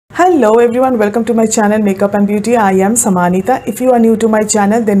Hello everyone, welcome to my channel Makeup and Beauty. I am Samanita. If you are new to my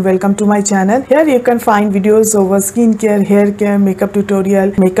channel, then welcome to my channel. Here you can find videos over skincare, hair care, makeup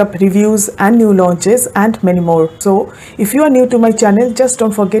tutorial, makeup reviews and new launches and many more. So if you are new to my channel, just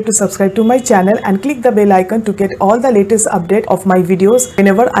don't forget to subscribe to my channel and click the bell icon to get all the latest update of my videos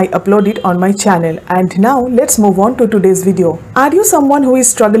whenever I upload it on my channel. And now let's move on to today's video. Are you someone who is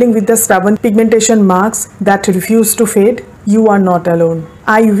struggling with the stubborn pigmentation marks that refuse to fade? You are not alone.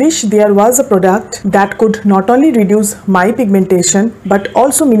 I wish there was a product that could not only reduce my pigmentation but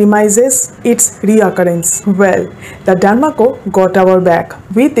also minimizes its reoccurrence. Well, the Dermaco got our back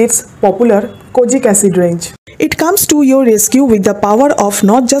with its popular kojic acid range. It comes to your rescue with the power of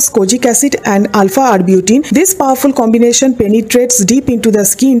not just kojic acid and alpha-arbutin. This powerful combination penetrates deep into the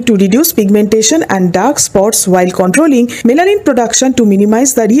skin to reduce pigmentation and dark spots while controlling melanin production to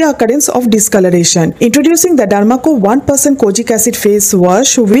minimize the reoccurrence of discoloration. Introducing the Dermaco 1% kojic acid face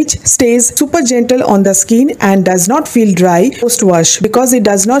wash, which stays super gentle on the skin and does not feel dry post-wash because it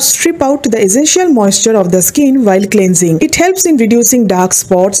does not strip out the essential moisture of the skin while cleansing. It helps in reducing dark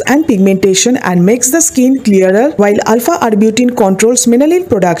spots and pigmentation and makes the skin clearer, while alpha-arbutin controls melanin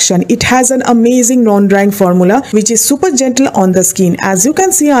production. It has an amazing non-drying formula which is super gentle on the skin. As you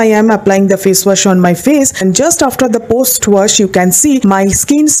can see, I am applying the face wash on my face, and just after the post-wash you can see my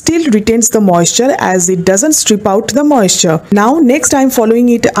skin still retains the moisture as it doesn't strip out the moisture. Now next I am following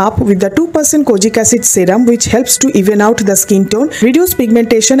it up with the 2% kojic acid serum, which helps to even out the skin tone, reduce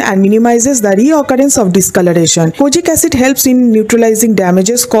pigmentation and minimizes the reoccurrence of discoloration. Kojic acid helps in neutralizing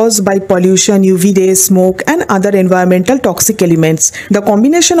damages caused by pollution, UV rays, smoke and other environmental toxic elements. The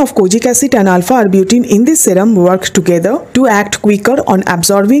combination of kojic acid and alpha-arbutin in this serum work together to act quicker on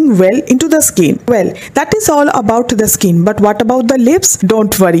absorbing well into the skin. Well, that is all about the skin, but what about the lips?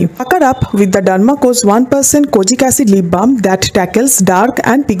 Don't worry. Pucker up with the Dermaco's 1% kojic acid lip balm that tackles dark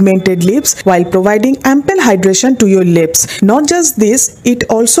and pigmented lips while providing ample hydration to your lips. Not just this, it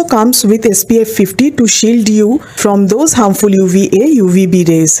also comes with SPF 50 to shield you from those harmful UVA, UVB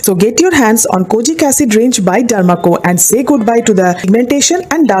rays. So get your hands on kojic acid range by Dermaco and say goodbye to the pigmentation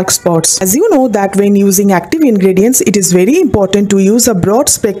and dark spots. As you know that when using active ingredients, it is very important to use a broad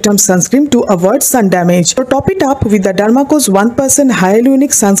spectrum sunscreen to avoid sun damage. So top it up with the Dermaco's 1%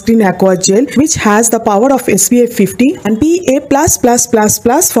 hyaluronic sunscreen aqua gel, which has the power of SPF 50 and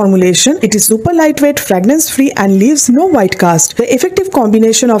PA++++ formulation. It is super lightweight, fragrance free and leaves no white cast. The effective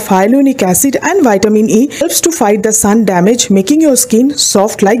combination of hyaluronic acid and vitamin E helps to fight the sun damage, making your skin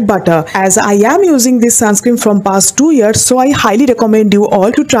soft like butter. As I am using this sunscreen from past 2 years, so I highly recommend you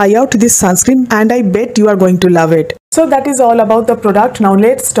all to try out this sunscreen and I bet you are going to love it. So that is all about the product. Now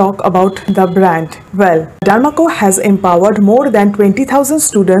let's talk about the brand. Well, Dermaco has empowered more than 20,000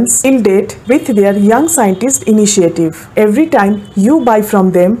 students till date with their Young Scientist initiative. Every time you buy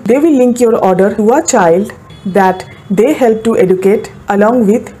from them, they will link your order to a child that they help to educate along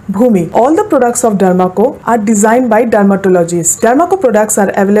with Bhumi. All the products of Dermaco are designed by dermatologists. Dermaco products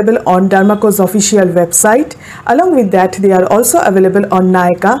are available on Dermaco's official website. Along with that, they are also available on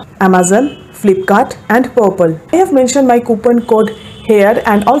Nykaa, Amazon, Flipkart and Purple. I have mentioned my coupon code here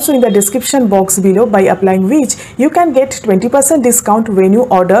and also in the description box below, by applying which you can get 20% discount when you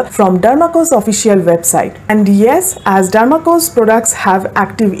order from Dermaco's official website. And yes, as Dermaco's products have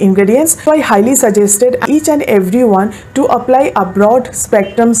active ingredients, so I highly suggested each and everyone to apply a broad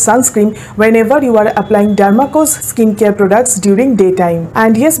spectrum sunscreen whenever you are applying Dermaco's skincare products during daytime.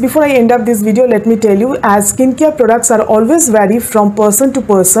 And yes, before I end up this video, let me tell you, as skincare products are always vary from person to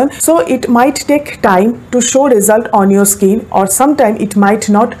person, so it might take time to show result on your skin, or sometimes it might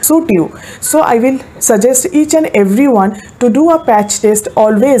not suit you. So I will suggest each and everyone to do a patch test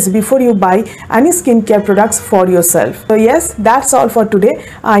always before you buy any skincare products for yourself. So yes, that's all for today.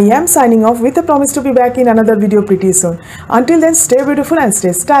 I am signing off with a promise to be back in another video pretty soon. Until then, stay beautiful and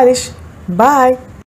stay stylish. Bye.